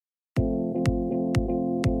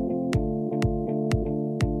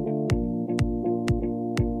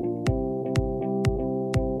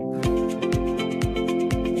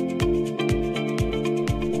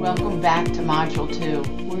welcome back to Module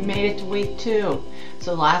 2. We made it to week 2.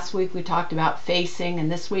 So last week we talked about facing,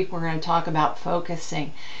 and this week we're going to talk about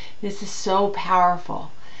focusing. This is so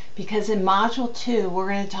powerful because in Module 2 we're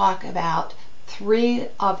going to talk about 3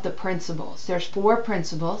 of the principles. There's 4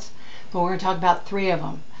 principles, but we're going to talk about 3 of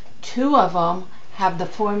them. 2 of them have the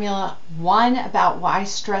formula, 1 about why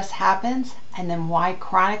stress happens, and then why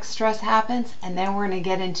chronic stress happens, and then we're going to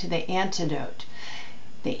get into the antidote.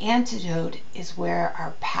 The antidote is where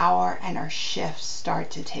our power and our shifts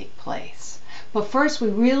start to take place. But first, we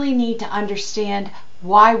really need to understand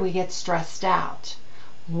why we get stressed out.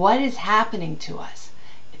 What is happening to us?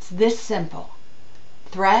 It's this simple.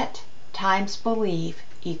 Threat times belief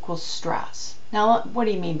equals stress. Now, what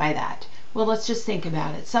do you mean by that? Well, let's just think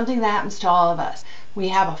about it. Something that happens to all of us. We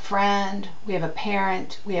have a friend, we have a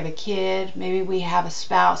parent, we have a kid, maybe we have a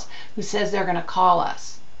spouse who says they're going to call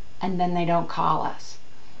us, and then they don't call us.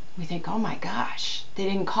 We think, oh my gosh, they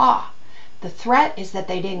didn't call. The threat is that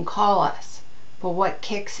they didn't call us. But what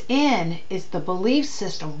kicks in is the belief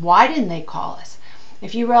system. Why didn't they call us?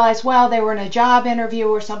 If you realize, well, they were in a job interview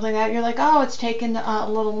or something like that, you're like, oh, it's taken a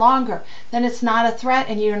little longer. Then it's not a threat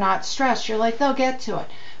and you're not stressed. You're like, they'll get to it.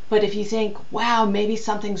 But if you think, wow, maybe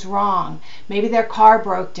something's wrong, maybe their car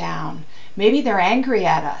broke down, maybe they're angry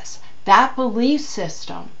at us, that belief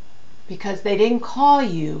system, because they didn't call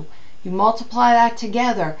you, you multiply that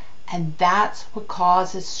together, and that's what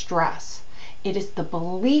causes stress. It is the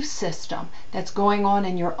belief system that's going on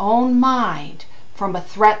in your own mind from a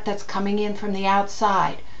threat that's coming in from the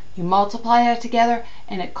outside. You multiply that together,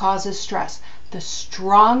 and it causes stress. The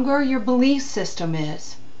stronger your belief system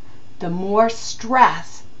is, the more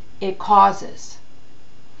stress it causes.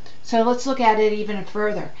 So let's look at it even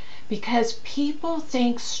further, because people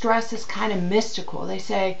think stress is kind of mystical. They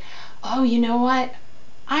say, oh, you know what?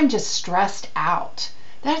 I'm just stressed out.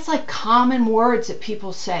 That's like common words that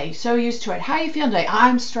people say. So used to it. How are you feeling today?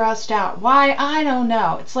 I'm stressed out. Why? I don't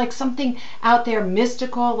know. It's like something out there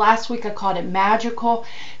mystical. Last week I called it magical.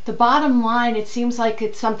 The bottom line, it seems like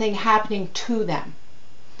it's something happening to them.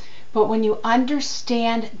 But when you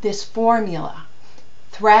understand this formula,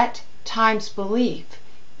 threat times belief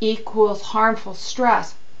equals harmful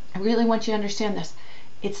stress, I really want you to understand this.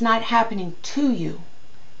 It's not happening to you.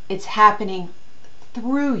 It's happening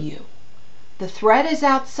through you. The threat is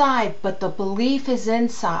outside, but the belief is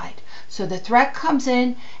inside. So the threat comes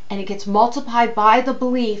in and it gets multiplied by the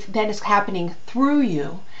belief, then it's happening through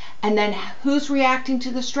you. And then who's reacting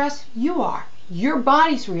to the stress? You are. Your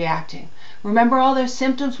body's reacting. Remember all those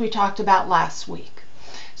symptoms we talked about last week.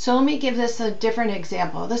 So let me give this a different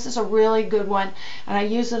example. This is a really good one, and I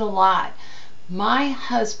use it a lot. My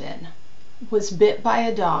husband was bit by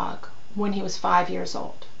a dog when he was 5 years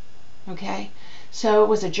old. Okay? So it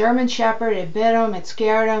was a German Shepherd, it bit him, it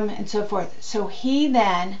scared him, and so forth. So he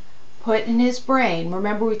then put in his brain,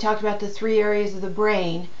 remember we talked about the 3 areas of the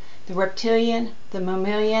brain, the reptilian, the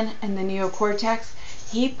mammalian, and the neocortex.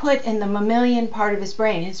 He put in the mammalian part of his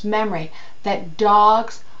brain, his memory, that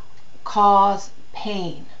dogs cause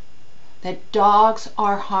pain, that dogs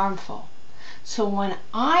are harmful. So when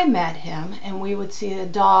I met him and we would see a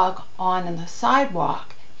dog on the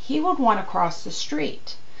sidewalk, he would want to cross the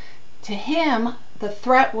street. To him, the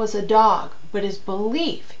threat was a dog, but his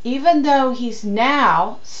belief, even though he's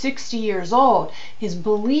now 60 years old, his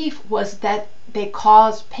belief was that they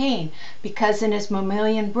caused pain because in his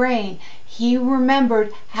mammalian brain, he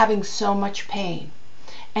remembered having so much pain.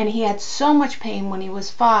 And he had so much pain when he was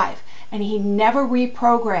 5, and he never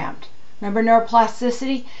reprogrammed. Remember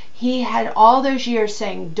neuroplasticity? He had all those years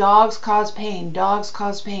saying dogs cause pain, dogs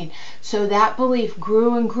cause pain. So that belief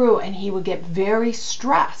grew and grew, and he would get very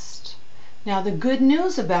stressed. Now the good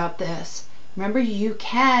news about this, remember you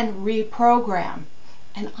can reprogram.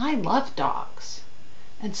 And I love dogs.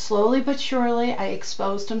 And slowly but surely I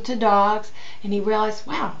exposed him to dogs, and he realized,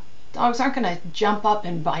 wow, dogs aren't going to jump up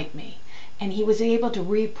and bite me. And he was able to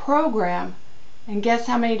reprogram, and guess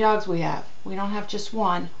how many dogs we have? We don't have just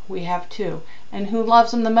 1, we have 2. And who loves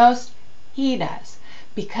them the most? He does.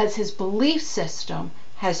 Because his belief system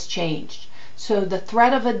has changed. So the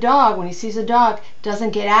threat of a dog, when he sees a dog,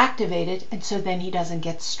 doesn't get activated, and so then he doesn't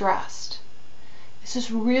get stressed. This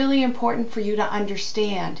is really important for you to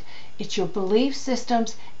understand. It's your belief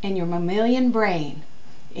systems and your mammalian brain,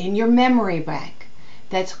 in your memory bank,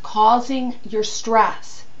 that's causing your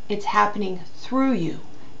stress. It's happening through you,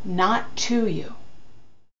 not to you.